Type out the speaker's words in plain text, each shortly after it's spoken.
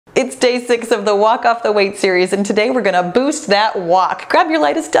It's day 6 of the Walk Off the Weight series, and today we're gonna boost that walk. Grab your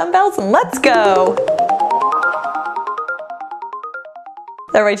lightest dumbbells and let's go.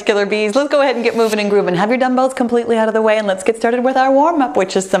 All right, killer bees, let's go ahead and get moving and grooving. Have your dumbbells completely out of the way and let's get started with our warm-up,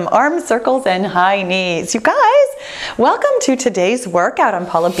 which is some arm circles and high knees. You guys, welcome to today's workout. I'm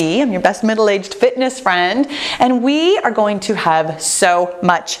Pahla B. I'm your best middle-aged fitness friend, and we are going to have so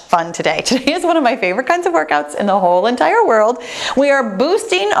much fun today. Today is one of my favorite kinds of workouts in the whole entire world. We are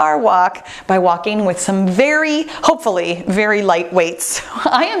boosting our walk by walking with some hopefully very light weights.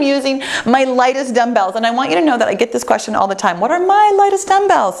 I am using my lightest dumbbells, and I want you to know that I get this question all the time. What are my lightest dumbbells?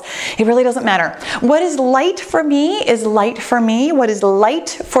 It really doesn't matter. What is light for me is light for me. What is light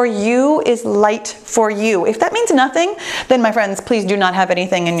for you is light for you. If that means nothing, then my friends, please do not have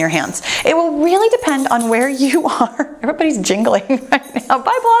anything in your hands. It will really depend on where you are. Everybody's jingling right now.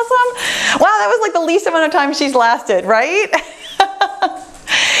 Bye, Blossom. Wow, that was like the least amount of time she's lasted, right?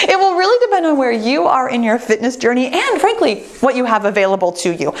 It will really depend on where you are in your fitness journey and, frankly, what you have available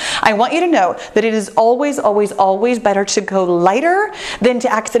to you. I want you to know that it is always, always, always better to go lighter than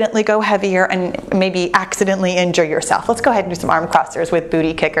to accidentally go heavier and maybe accidentally injure yourself. Let's go ahead and do some arm crossers with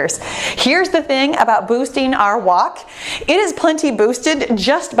booty kickers. Here's the thing about boosting our walk. It is plenty boosted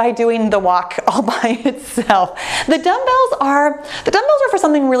just by doing the walk all by itself. The dumbbells are for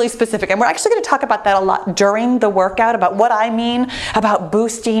something really specific, and we're actually going to talk about that a lot during the workout, about what I mean about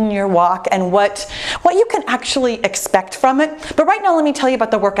boosting your walk and what you can actually expect from it. But right now, let me tell you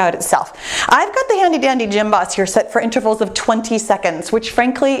about the workout itself. I've got the handy dandy Gym Boss here set for intervals of 20 seconds, which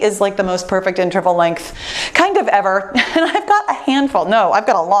frankly is like the most perfect interval length kind of ever. And I've got I've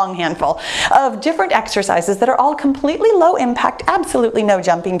got a long handful of different exercises that are all completely low impact, absolutely no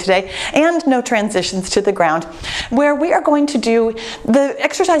jumping today, and no transitions to the ground, where we are going to do the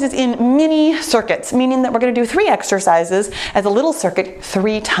exercises in mini circuits, meaning that we're going to do 3 exercises as a little circuit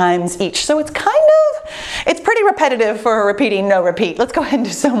 3 times each. So it's pretty repetitive for a repeating no repeat. Let's go ahead and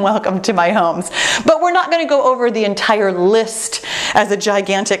do some welcome to my homes. But we're not going to go over the entire list as a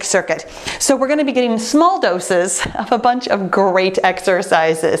gigantic circuit. So we're going to be getting small doses of a bunch of great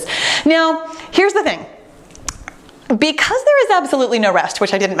exercises. Now, here's the thing. Because there is absolutely no rest,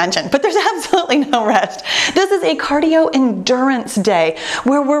 which I didn't mention, but there's absolutely no rest. This is a cardio endurance day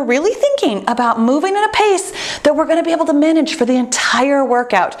where we're really thinking about moving at a pace that we're going to be able to manage for the entire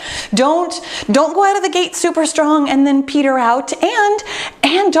workout. Don't go out of the gate super strong and then peter out,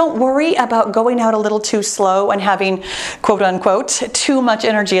 and don't worry about going out a little too slow and having, quote unquote, too much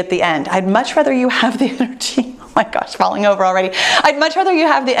energy at the end. I'd much rather you have the energy. Oh my gosh, falling over already. I'd much rather you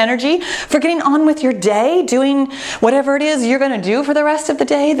have the energy for getting on with your day, doing whatever it is you're going to do for the rest of the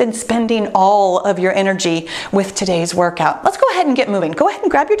day, than spending all of your energy with today's workout. Let's go ahead and get moving. Go ahead and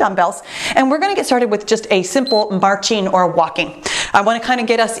grab your dumbbells, and we're going to get started with just a simple marching or walking. I want to kind of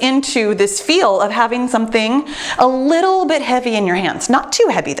get us into this feel of having something a little bit heavy in your hands. Not too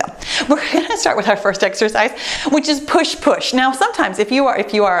heavy though. We're going to start with our first exercise, which is push-push. Now, sometimes if you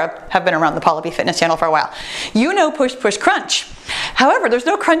have been around the Pahla B Fitness channel for a while, you know push-push crunch. However, there's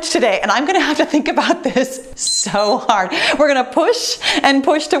no crunch today, and I'm going to have to think about this so hard. We're going to push and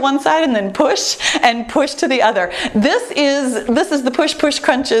push to one side and then push and push to the other. This is the push-push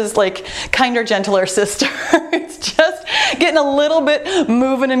crunch's like kinder, gentler sister. It's just getting a little bit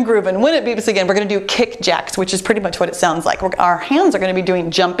moving and grooving. When it beeps again, we're going to do kick jacks, which is pretty much what it sounds like. Our hands are going to be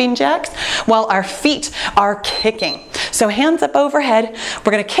doing jumping jacks while our feet are kicking. So hands up overhead,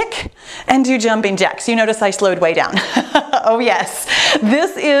 we're going to kick and do jumping jacks. You notice I slowed way down. Oh yes,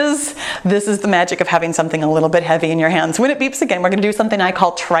 this is the magic of having something a little bit heavy in your hands. When it beeps again, we're going to do something I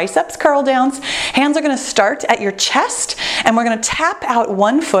call triceps curl downs. Hands are going to start at your chest, and we're going to tap out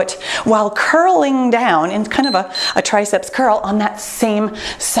one foot while curling down in kind of a triceps curl on that same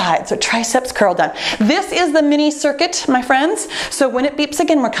side. So triceps curl down. This is the mini circuit, my friends. So when it beeps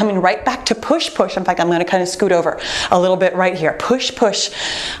again, we're coming right back to push, push. In fact, I'm going to kind of scoot over a little bit right here. Push, push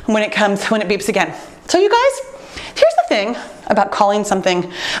when it beeps again. So you guys, here's the thing about calling something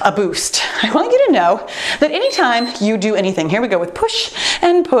a boost. I want you to know that anytime you do anything, here we go with push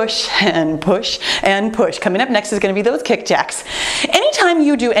and push and push and push. Coming up next is going to be those kick jacks. Anytime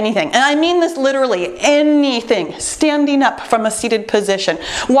you do anything, and I mean this literally, anything, standing up from a seated position,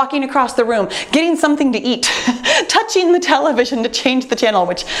 walking across the room, getting something to eat, touching the television to change the channel,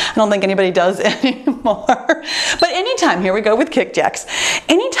 which I don't think anybody does anymore. But anytime, here we go with kick jacks.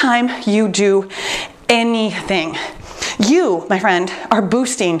 Anytime you do anything, you, my friend, are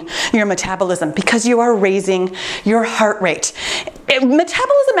boosting your metabolism because you are raising your heart rate.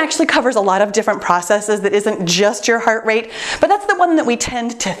 Metabolism actually covers a lot of different processes that isn't just your heart rate, but that's the one that we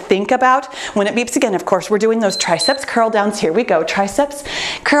tend to think about. When it beeps again, of course, we're doing those triceps curl downs. Here we go. Triceps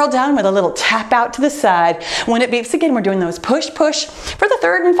curl down with a little tap out to the side. When it beeps again, we're doing those push, push for the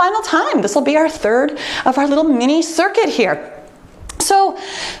third and final time. This will be our third of our little mini circuit here. So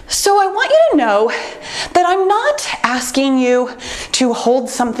I want you to know that I'm not asking you to hold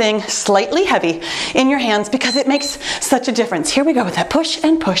something slightly heavy in your hands because it makes such a difference. Here we go with that push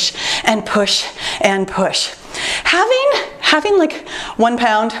and push and push and push. Having like 1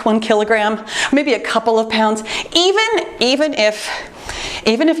 pound, 1 kilogram, maybe a couple of pounds, even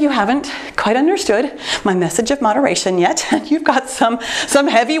if you haven't quite understood my message of moderation yet, you've got some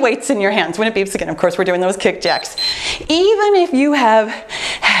heavy weights in your hands. When it beeps again, of course, we're doing those kick jacks. Even if you have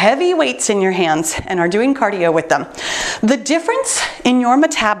heavy weights in your hands and are doing cardio with them, the difference in your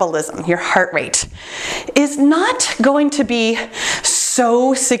metabolism, your heart rate, is not going to be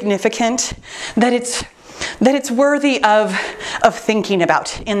so significant that it's worthy of thinking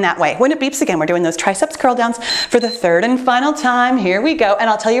about in that way. When it beeps again, we're doing those triceps curl downs for the third and final time. Here we go. And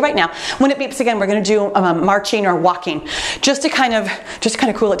I'll tell you right now, when it beeps again, we're going to do marching or walking just to kind of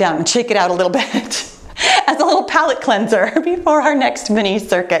cool it down and shake it out a little bit. As a little palate cleanser before our next mini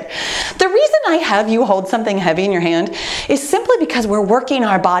circuit. The reason I have you hold something heavy in your hand is simply because we're working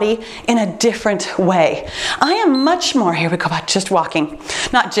our body in a different way. I am much more, here we go, about just walking.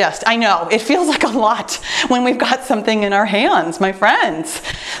 Not just, I know, it feels like a lot when we've got something in our hands, my friends.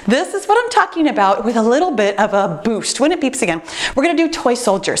 This is what I'm talking about with a little bit of a boost. When it beeps again, we're gonna do toy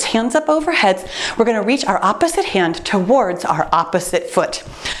soldiers, hands up over heads. We're gonna reach our opposite hand towards our opposite foot.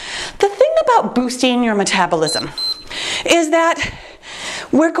 The thing about boosting your metabolism is that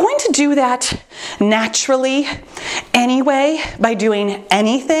we're going to do that naturally anyway by doing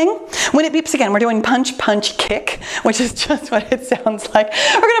anything. When it beeps again, we're doing punch, punch, kick, which is just what it sounds like.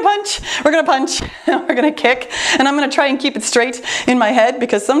 We're gonna punch, we're gonna kick, and I'm gonna try and keep it straight in my head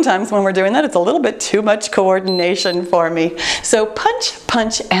because sometimes when we're doing that, it's a little bit too much coordination for me. So punch,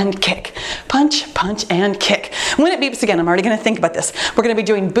 punch, and kick. Punch, punch, and kick. When it beeps again, I'm already gonna think about this. We're gonna be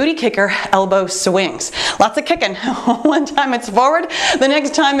doing booty kicker, elbow swings. Lots of kicking. One time it's forward, the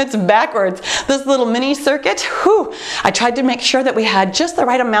next time it's backwards. This little mini circuit, whew, I tried to make sure that we had just the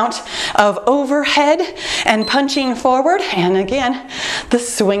right amount of overhead and punching forward, and again, the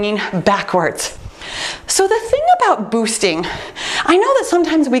swinging backwards. So the thing about boosting, I know that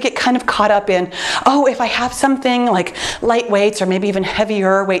sometimes we get kind of caught up in, oh, if I have something like light weights or maybe even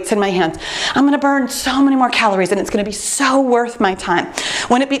heavier weights in my hands, I'm gonna burn so many more calories and it's gonna be so worth my time.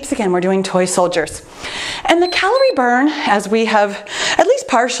 When it beeps again, we're doing toy soldiers. And the calorie burn, as we have at least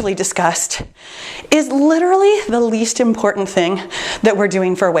partially discussed, is literally the least important thing that we're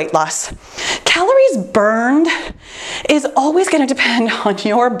doing for weight loss. Calories burned is always going to depend on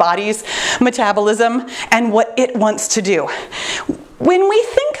your body's metabolism and what it wants to do. When we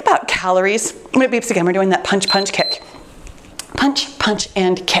think about calories, when it beeps again, we're doing that punch, punch, kick. Punch, punch,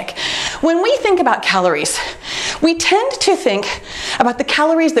 and kick. When we think about calories, we tend to think about the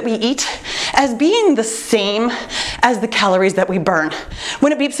calories that we eat as being the same as the calories that we burn.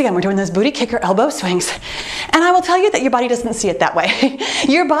 When it beeps again, we're doing those booty kicker elbow swings. And I will tell you that your body doesn't see it that way.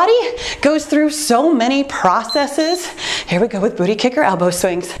 Your body goes through so many processes. Here we go with booty kicker elbow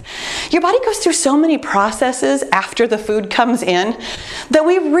swings. Your body goes through so many processes after the food comes in that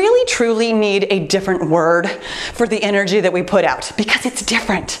we really truly need a different word for the energy that we put out because it's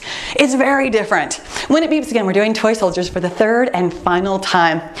different. It's very different. When it beeps again, we're doing toy soldiers for the third and final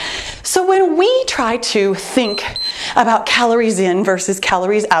time. So when we try to think about calories in versus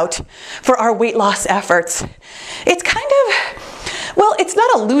calories out for our weight loss efforts, it's kind of, well, it's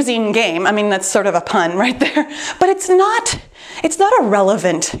not a losing game. I mean, that's sort of a pun right there, but it's not a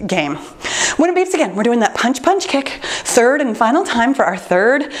relevant game. When it beeps again, we're doing that punch, punch, kick, third and final time for our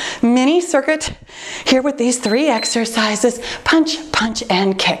third mini circuit here with these 3 exercises, punch, punch,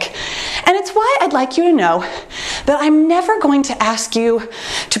 and kick. And it's why I'd like you to know that I'm never going to ask you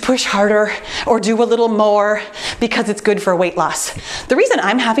to push harder or do a little more because it's good for weight loss. The reason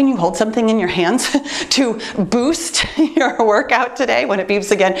I'm having you hold something in your hands to boost your workout today, when it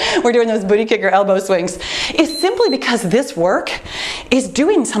beeps again, we're doing those booty kicker elbow swings, is simply because this work is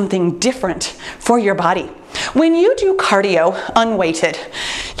doing something different for your body. When you do cardio unweighted,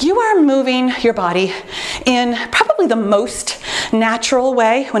 you are moving your body in probably the most natural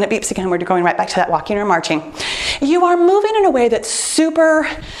way. When it beeps again, we're going right back to that walking or marching. You are moving in a way that's super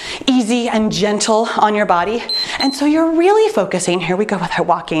easy and gentle on your body. And so you're really focusing, here we go with our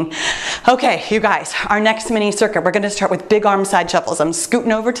walking, Okay, you guys, our next mini circuit, we're going to start with big arm side shuffles. I'm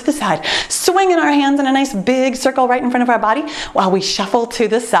scooting over to the side, swinging our hands in a nice big circle right in front of our body while we shuffle to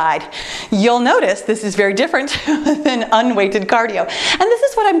the side. You'll notice this is very different than unweighted cardio. And this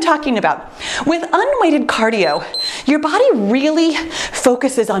is what I'm talking about. With unweighted cardio, your body really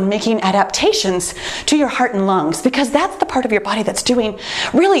focuses on making adaptations to your heart and lungs because that's the part of your body that's doing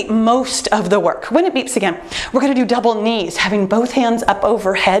really most of the work. When it beeps again, we're going to do double knees, having both hands up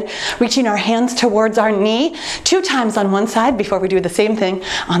overhead, reaching our hands towards our knee 2 times on one side before we do the same thing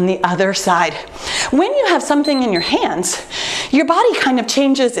on the other side. When you have something in your hands, your body kind of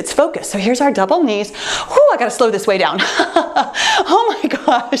changes its focus. So here's our double knees. Whew, I gotta slow this way down. Oh my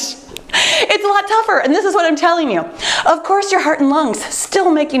gosh. It's a lot tougher, and this is what I'm telling you. Of course, your heart and lungs still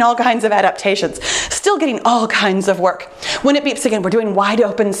making all kinds of adaptations, still getting all kinds of work. When it beeps again, we're doing wide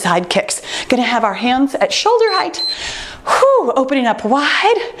open side kicks. Gonna have our hands at shoulder height. Whew, opening up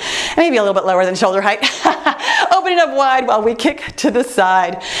wide, maybe a little bit lower than shoulder height. Opening up wide while we kick to the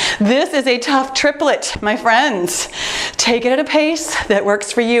side. This is a tough triplet, my friends. Take it at a pace that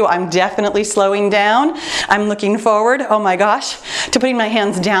works for you. I'm definitely slowing down. I'm looking forward, oh my gosh, to putting my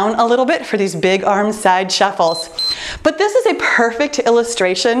hands down a little bit for these big arm side shuffles. But this is a perfect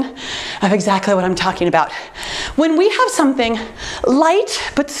illustration of exactly what I'm talking about. When we have something light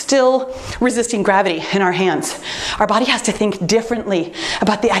but still resisting gravity in our hands, our body has to think differently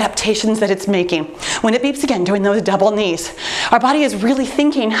about the adaptations that it's making. When it beeps again, doing those double knees, our body is really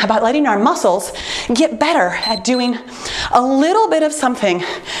thinking about letting our muscles get better at doing a little bit of something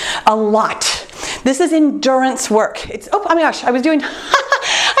a lot. This is endurance work. It's, oh my gosh, I was doing a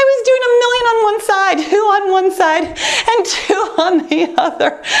million on one side, 2 on one side, and 2 on the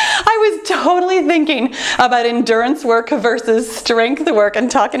other. I was totally thinking about endurance work versus strength work and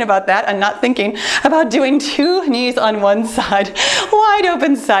talking about that and not thinking about doing 2 knees on one side, wide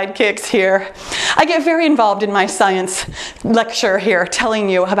open side kicks here. I get very involved in my science lecture here, telling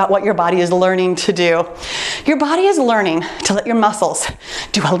you about what your body is learning to do. Your body is learning to let your muscles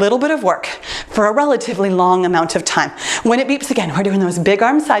do a little bit of work for a relatively long amount of time. When it beeps again, we're doing those big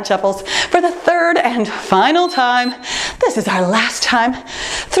arm side shuffles for the 3rd and final time. This is our last time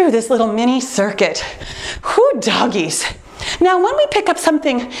through this little mini circuit. Whoo, doggies. Now, when we pick up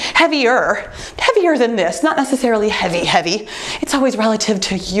something heavier than this, not necessarily heavy, it's always relative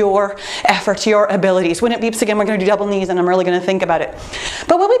to your effort, your abilities. When it beeps again, we're going to do double knees, and I'm really going to think about it.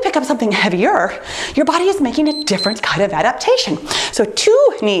 But when we pick up something heavier, your body is making a different kind of adaptation. So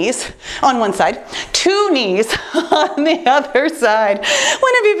 2 knees on one side, 2 knees on the other side. When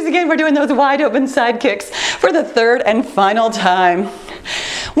it beeps again, we're doing those wide open side kicks for the 3rd and final time.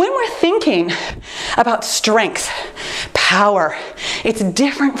 When we're thinking about strength, power, it's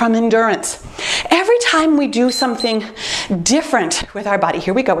different from endurance. Every time we do something different with our body,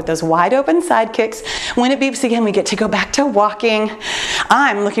 here we go with those wide open side kicks. When it beeps again, we get to go back to walking.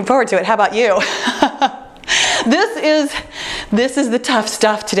 I'm looking forward to it. How about you? This is the tough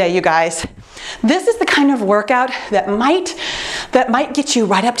stuff today, you guys. This is the kind of workout that might get you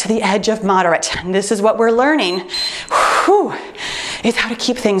right up to the edge of moderate. And this is what we're learning, is how to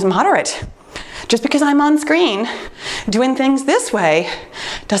keep things moderate. Just because I'm on screen doing things this way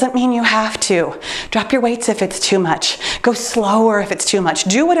doesn't mean you have to. Drop your weights if it's too much. Go slower if it's too much.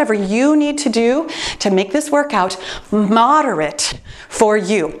 Do whatever you need to do to make this workout moderate for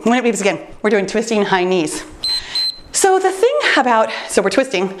you. When it beeps again, we're doing twisting high knees. So the thing about, so we're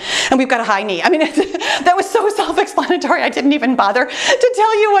twisting and we've got a high knee. I mean, that was so self-explanatory. I didn't even bother to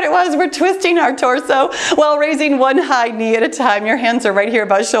tell you what it was. We're twisting our torso while raising one high knee at a time. Your hands are right here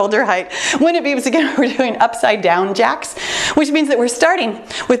about shoulder height. When it beeps again, we're doing upside down jacks, which means that we're starting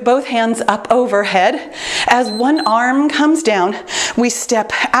with both hands up overhead. As one arm comes down, we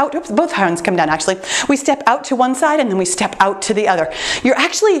step out. Oops, both hands come down actually. We step out to one side and then we step out to the other. You're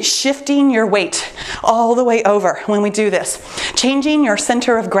actually shifting your weight all the way over when we do this. Changing your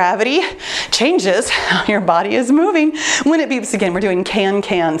center of gravity changes how your body is moving. When it beeps again, we're doing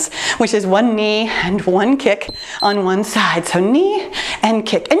can-cans, which is one knee and one kick on one side. So knee and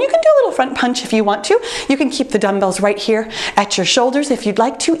kick. And you can do a little front punch if you want to. You can keep the dumbbells right here at your shoulders if you'd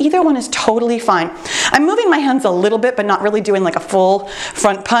like to. Either one is totally fine. I'm moving my hands a little bit, but not really doing like a full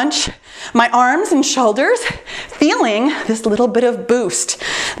front punch. My arms and shoulders feeling this little bit of boost.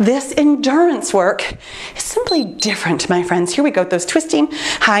 This endurance work is simply different, my friends. Here we go, those twisting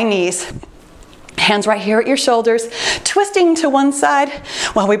high knees. Hands right here at your shoulders, twisting to one side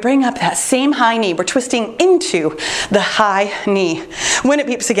while we bring up that same high knee. We're twisting into the high knee. When it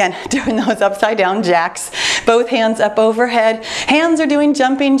beeps again, doing those upside down jacks. Both hands up overhead. Hands are doing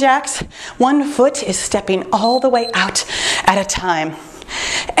jumping jacks. One foot is stepping all the way out at a time.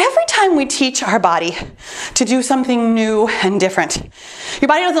 Every time time we teach our body to do something new and different, your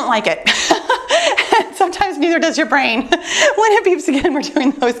body doesn't like it. And sometimes neither does your brain. When it beeps again, we're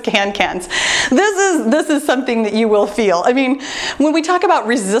doing those can-cans. This is something that you will feel. I mean, when we talk about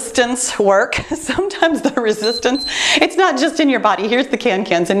resistance work, sometimes the resistance, it's not just in your body. Here's the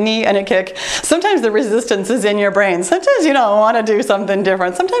can-cans, a knee and a kick. Sometimes the resistance is in your brain. Sometimes you don't want to do something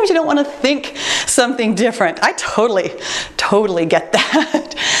different. Sometimes you don't want to think something different. I totally get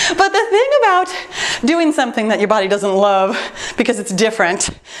that. But the thing about doing something that your body doesn't love because it's different,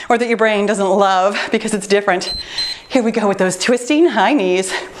 or that your brain doesn't love because it's different, here we go with those twisting high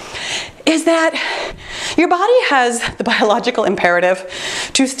knees, is that your body has the biological imperative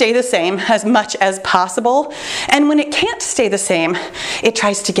to stay the same as much as possible. And when it can't stay the same, it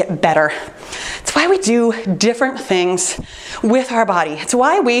tries to get better. It's why we do different things with our body. It's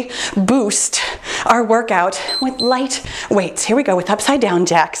why we boost our workout with light weights. Here we go with upside down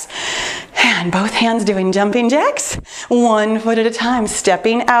jacks. And both hands doing jumping jacks, 1 foot at a time,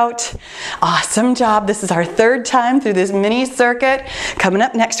 stepping out. Awesome job. This is our third time through this mini circuit. Coming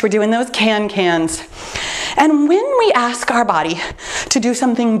up next, we're doing those can-cans. And when we ask our body to do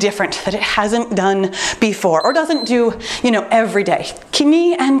something different that it hasn't done before, or doesn't do, every day,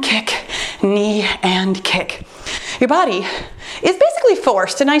 knee and kick, knee and kick, your body is basically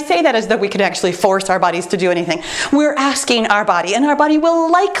forced, and I say that as though we could actually force our bodies to do anything. We're asking our body, and our body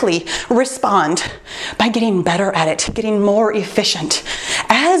will likely respond by getting better at it, getting more efficient.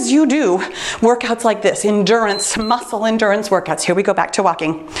 As you do workouts like this, endurance, muscle endurance workouts, here we go back to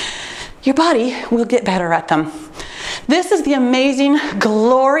walking, your body will get better at them. This is the amazing,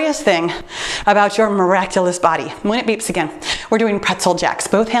 glorious thing about your miraculous body. When it beeps again, we're doing pretzel jacks.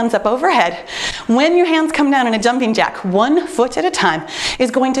 Both hands up overhead. When your hands come down in a jumping jack, 1 foot at a time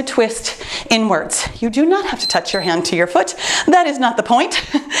is going to twist inwards. You do not have to touch your hand to your foot. That is not the point.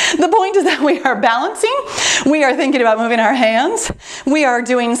 The point is that we are balancing. We are thinking about moving our hands. We are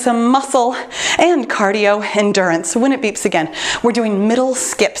doing some muscle and cardio endurance. When it beeps again, we're doing middle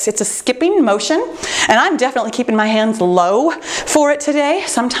skips. It's a skipping motion, and I'm definitely keeping my hands low for it today.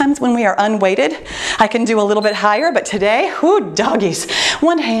 Sometimes when we are unweighted, I can do a little bit higher, but today, doggies.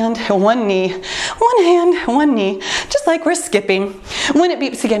 1 hand, 1 knee, 1 hand, 1 knee, just like we're skipping. When it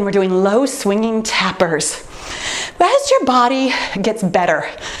beeps again, we're doing low swinging tappers. As your body gets better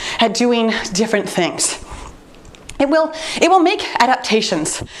at doing different things, it will make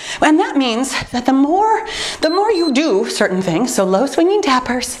adaptations. And that means that the more you do certain things, so low swinging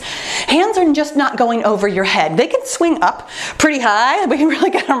tappers, hands are just not going over your head. They can swing up pretty high. We can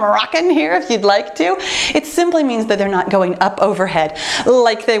really get them rocking here if you'd like to. It simply means that they're not going up overhead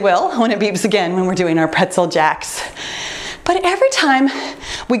like they will when it beeps again when we're doing our pretzel jacks. But every time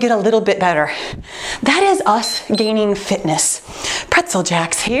we get a little bit better, that is us gaining fitness. Pretzel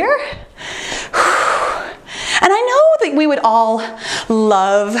jacks here. And I know that we would all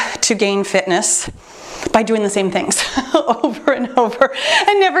love to gain fitness by doing the same things over and over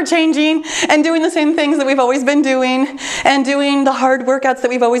and never changing and doing the same things that we've always been doing and doing the hard workouts that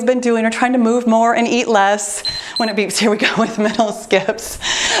we've always been doing, or trying to move more and eat less. When it beeps, here we go with middle skips.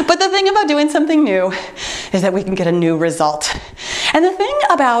 But the thing about doing something new is that we can get a new result. And the thing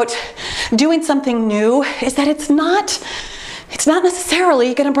about doing something new is that it's not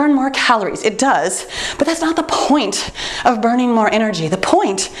necessarily going to burn more calories. It does, but that's not the point of burning more energy. The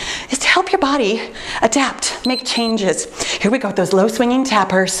point is to help your body adapt, make changes. Here we go with those low swinging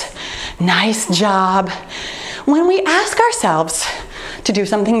tappers. Nice job. When we ask ourselves to do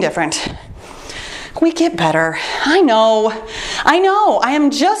something different, we get better. I know. I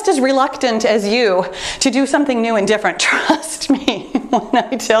am just as reluctant as you to do something new and different. Trust me when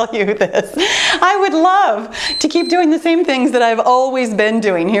I tell you this. I would love to keep doing the same things that I've always been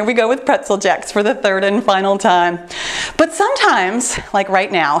doing. Here we go with pretzel jacks for the third and final time. But sometimes, like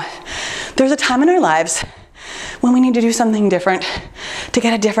right now, there's a time in our lives when we need to do something different to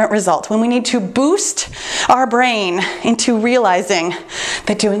get a different result, when we need to boost our brain into realizing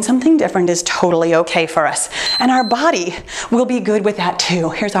that doing something different is totally okay for us. And our body will be good with that too.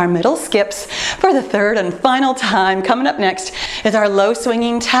 Here's our middle skips for the third and final time. Coming up next is our low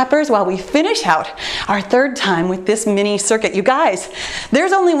swinging tappers while we finish out our third time with this mini circuit. You guys,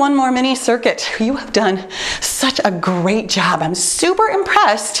 there's only one more mini circuit. You have done such a great job. I'm super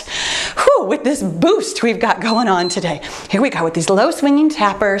impressed with this boost we've got going on today. Here we go with these low swinging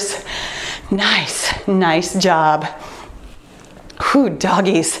tappers. Nice job.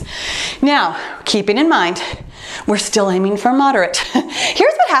 Doggies. Now, keeping in mind, we're still aiming for moderate.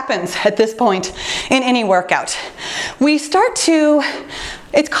 Here's what happens at this point in any workout. We start to,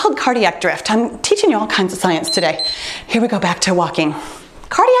 it's called cardiac drift. I'm teaching you all kinds of science today. Here we go back to walking.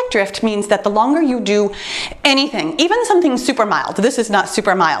 Cardiac drift means that the longer you do anything, even something super mild, this is not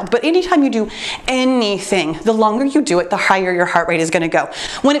super mild, but anytime you do anything, the longer you do it, the higher your heart rate is going to go.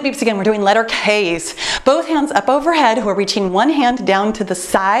 When it beeps again, we're doing letter K's. Both hands up overhead. We're reaching one hand down to the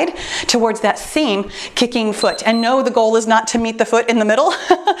side towards that same kicking foot. And no, the goal is not to meet the foot in the middle.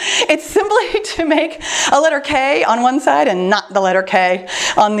 It's simply to make a letter K on one side and not the letter K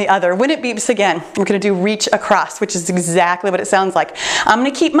on the other. When it beeps again, we're going to do reach across, which is exactly what it sounds like. I'm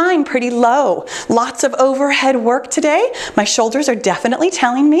going to keep mine pretty low. Lots of overhead work today. My shoulders are definitely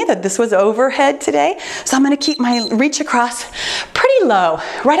telling me that this was overhead today. So I'm going to keep my reach across pretty low,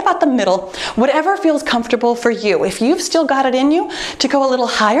 right about the middle, whatever feels comfortable for you. If you've still got it in you to go a little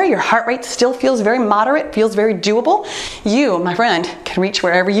higher, your heart rate still feels very moderate, feels very doable, you, my friend, can reach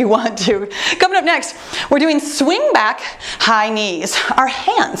wherever you want to. Coming up next, we're doing swing back high knees. Our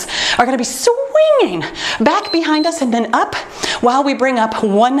hands are going to be swinging back behind us and then up while we bring up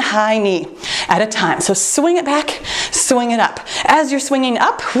one high knee at a time. So swing it back, swing it up. As you're swinging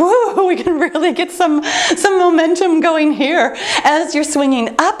up, woo, we can really get some momentum going here. As you're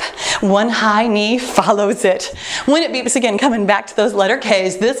swinging up, one high knee follows it. When it beeps again, coming back to those letter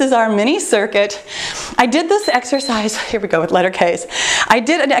K's, this is our mini circuit. I did this exercise, here we go with letter K's. I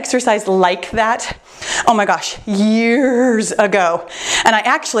did an exercise like that, oh my gosh, years ago. And I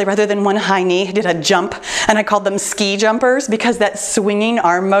actually, rather than one high knee, did a jump, and I called them ski jumpers because that swinging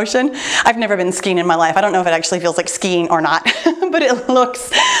arm motion, I've never been skiing in my life. I don't know if it actually feels like skiing or not, but it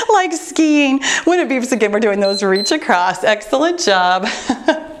looks like skiing. When it beeps again, we're doing those reach across. Excellent job.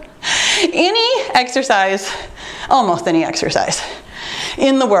 Any exercise, almost any exercise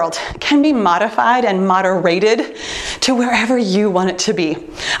in the world can be modified and moderated to wherever you want it to be.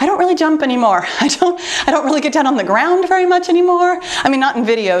 I don't really jump anymore. I don't really get down on the ground very much anymore. I mean, not in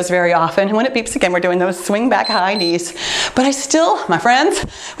videos very often. And when it beeps again, we're doing those swing back high knees. But I still, my friends,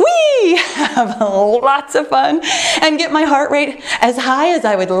 we have lots of fun and get my heart rate as high as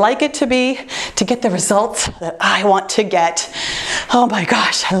I would like it to be to get the results that I want to get. Oh my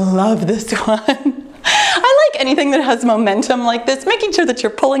gosh, I love this one. I like anything that has momentum like this, making sure that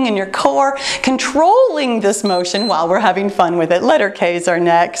you're pulling in your core, controlling this motion while we're having fun with it. Letter K's are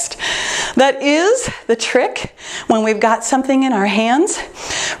next. That is the trick when we've got something in our hands.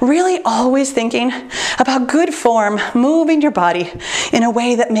 Really always thinking about good form, moving your body in a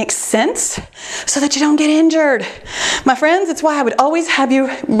way that makes sense so that you don't get injured. My friends, it's why I would always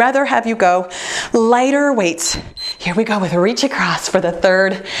rather have you go lighter weights. Here we go with reach across for the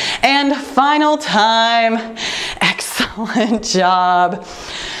third and final time. Excellent job.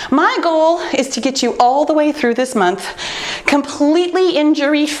 My goal is to get you all the way through this month completely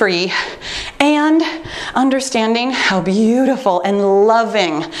injury-free and understanding how beautiful and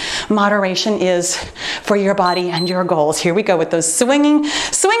loving moderation is for your body and your goals. Here we go with those swing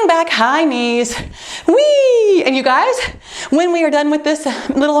back high knees. Whee! And you guys, when we are done with this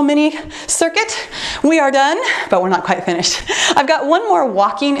little mini circuit, we are done, but we're not quite finished. I've got one more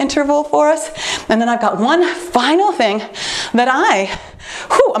walking interval for us, and then I've got one final thing that I'm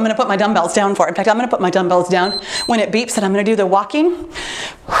going to put my dumbbells down for. In fact, I'm going to put my dumbbells down when it beeps, and I'm going to do the walking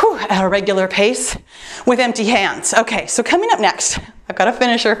at a regular pace with empty hands. Okay, so coming up next, I've got a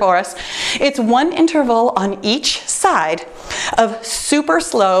finisher for us. It's one interval on each side of super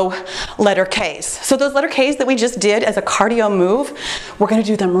slow letter K's. So those letter K's that we just did as a cardio move, we're going to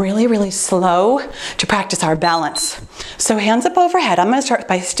do them really, really slow to practice our balance. So hands up overhead. I'm going to start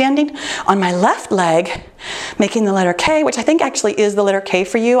by standing on my left leg, making the letter K, which I think actually is the letter K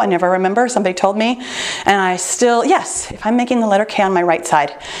for you. I never remember. Somebody told me. And yes, if I'm making the letter K on my right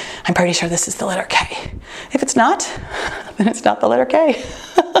side, I'm pretty sure this is the letter K. If it's not, then it's not the letter K.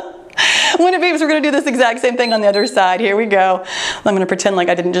 When it beeps, we're going to do this exact same thing on the other side. Here we go. I'm going to pretend like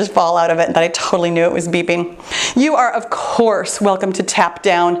I didn't just fall out of it, that I totally knew it was beeping. You are, of course, welcome to tap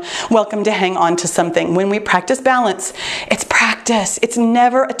down, welcome to hang on to something. When we practice balance, it's practice. It's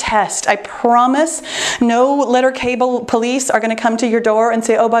never a test. I promise no letter K police are going to come to your door and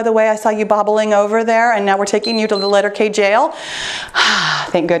say, oh, by the way, I saw you bobbling over there, and now we're taking you to the letter K jail.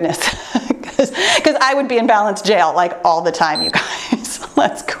 Thank goodness. Because I would be in balance jail like all the time, you guys.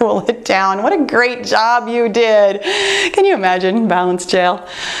 Let's cool it down. What a great job you did. Can you imagine balance jail?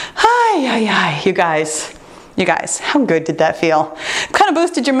 Hi, you guys, how good did that feel? Kind of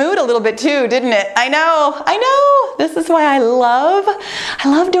boosted your mood a little bit too, didn't it? I know. This is why I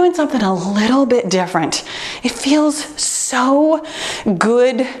love doing something a little bit different. It feels so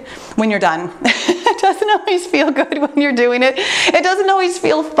good when you're done. It doesn't always feel good when you're doing it. It doesn't always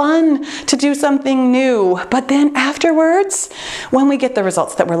feel fun to do something new. But then afterwards, when we get the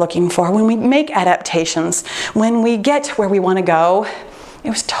results that we're looking for, when we make adaptations, when we get where we want to go, It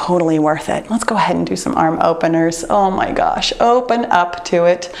was totally worth it. Let's go ahead and do some arm openers. Oh my gosh, open up to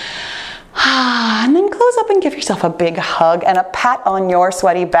it. And then close up and give yourself a big hug and a pat on your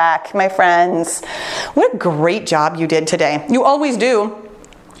sweaty back, my friends. What a great job you did today. You always do.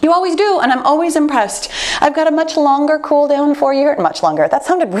 You always do, and I'm always impressed. I've got a much longer cool down for you. Much longer. That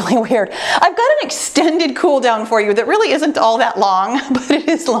sounded really weird. I've got an extended cool down for you that really isn't all that long, but it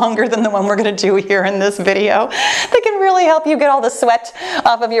is longer than the one we're going to do here in this video. That can really help you get all the sweat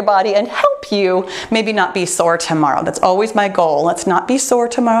off of your body and help you maybe not be sore tomorrow. That's always my goal. Let's not be sore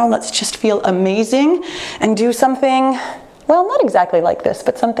tomorrow. Let's just feel amazing and do something, well, not exactly like this,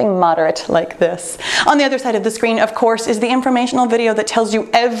 but something moderate like this. On the other side of the screen, of course, is the informational video that tells you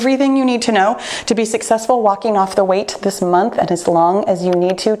everything you need to know to be successful walking off the weight this month and as long as you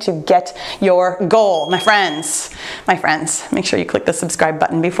need to get your goal. My friends, make sure you click the subscribe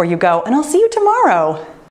button before you go, and I'll see you tomorrow.